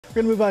We're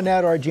going to move on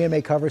now to our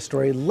GMA cover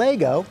story.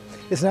 Lego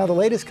is now the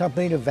latest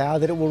company to vow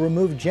that it will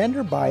remove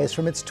gender bias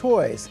from its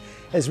toys,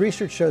 as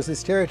research shows that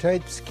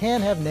stereotypes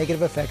can have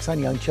negative effects on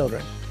young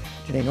children.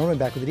 Janae Norman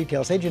back with the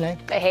details. Hey,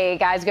 Janae. Hey,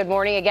 guys. Good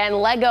morning again.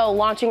 Lego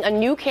launching a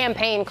new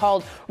campaign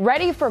called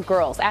Ready for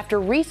Girls after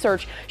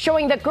research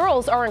showing that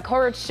girls are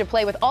encouraged to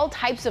play with all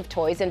types of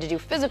toys and to do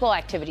physical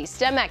activities,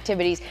 STEM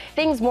activities,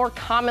 things more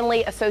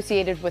commonly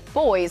associated with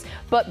boys,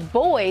 but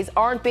boys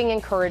aren't being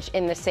encouraged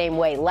in the same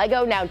way.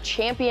 Lego now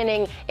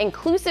championing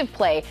inclusive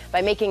play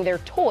by making their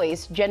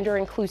toys gender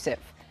inclusive.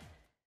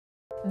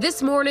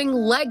 This morning,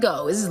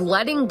 Lego is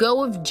letting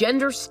go of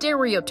gender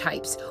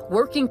stereotypes,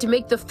 working to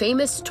make the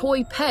famous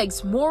toy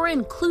pegs more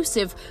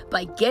inclusive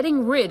by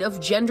getting rid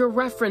of gender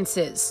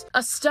references.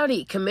 A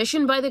study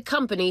commissioned by the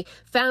company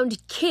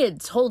found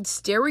kids hold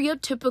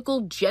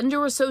stereotypical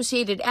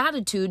gender-associated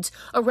attitudes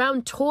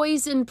around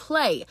toys and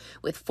play,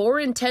 with 4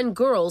 in 10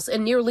 girls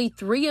and nearly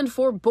 3 in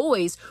 4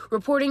 boys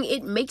reporting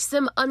it makes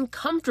them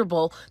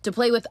uncomfortable to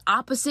play with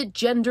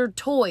opposite-gendered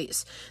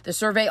toys. The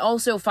survey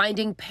also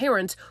finding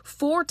parents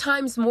 4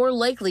 times more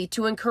likely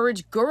to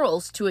encourage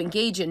girls to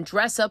engage in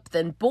dress-up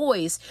than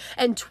boys,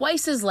 and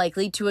twice as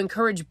likely to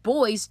encourage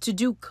boys to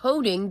do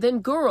coding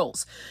than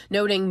girls,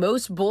 noting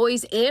most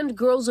boys and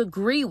girls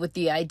agree with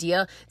the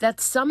idea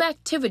that some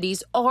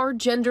activities are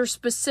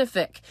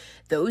gender-specific,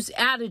 those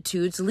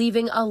attitudes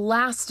leaving a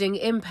lasting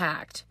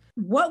impact.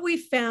 What we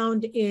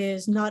found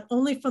is not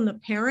only from the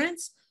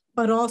parents,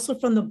 but also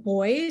from the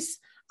boys,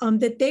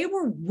 that they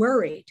were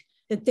worried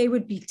that they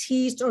would be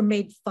teased or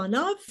made fun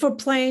of for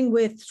playing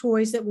with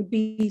toys that would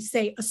be,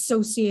 say,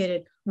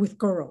 associated with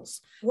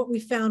girls. What we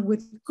found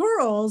with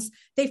girls,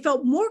 they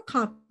felt more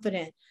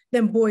confident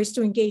than boys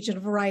to engage in a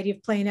variety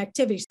of playing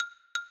activities.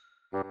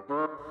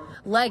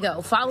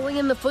 Lego following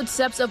in the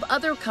footsteps of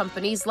other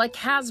companies like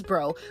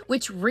Hasbro,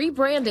 which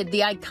rebranded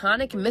the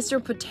iconic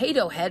Mr.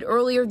 Potato Head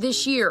earlier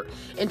this year,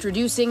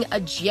 introducing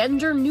a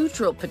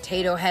gender-neutral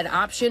potato head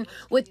option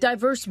with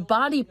diverse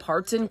body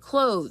parts and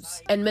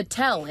clothes. And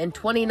Mattel in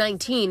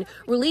 2019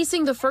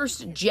 releasing the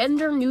first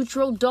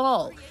gender-neutral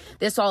doll.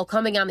 This all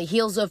coming on the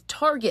heels of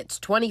Target's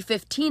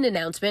 2015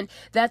 announcement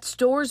that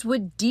stores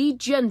would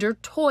de-gender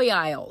toy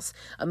aisles,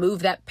 a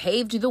move that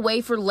paved the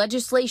way for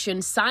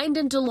legislation signed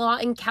into law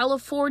in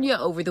California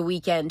over the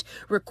weekend,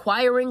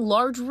 requiring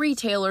large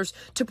retailers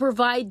to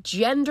provide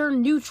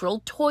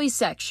gender-neutral toy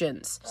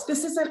sections.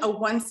 This isn't a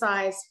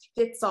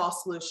one-size-fits-all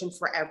solution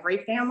for every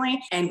family,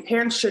 and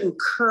parents should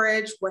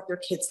encourage what their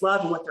kids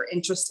love and what they're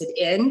interested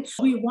in.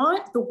 We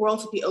want the world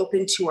to be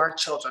open to our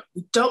children.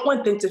 We don't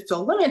want them to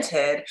feel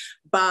limited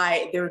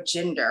by their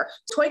gender.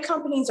 Toy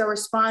companies are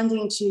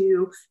responding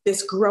to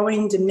this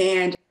growing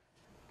demand.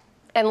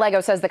 And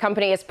Lego says the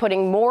company is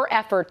putting more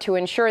effort to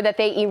ensure that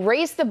they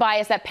erase the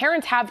bias that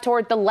parents have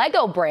toward the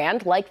Lego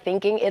brand, like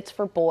thinking it's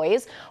for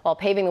boys, while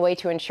paving the way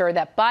to ensure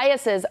that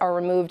biases are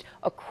removed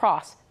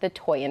across the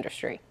toy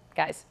industry.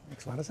 Guys.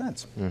 Makes a lot of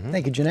sense.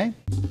 Thank you, Janae.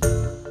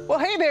 Well,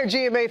 hey there,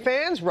 GMA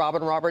fans.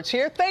 Robin Roberts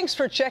here. Thanks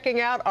for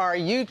checking out our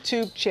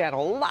YouTube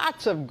channel.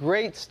 Lots of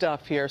great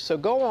stuff here. So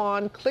go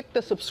on, click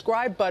the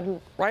subscribe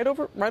button right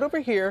over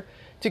here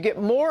to get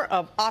more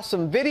of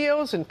awesome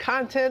videos and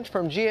content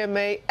from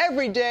GMA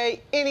every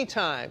day,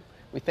 anytime.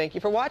 We thank you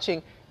for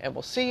watching, and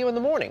we'll see you in the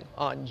morning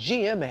on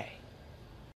GMA.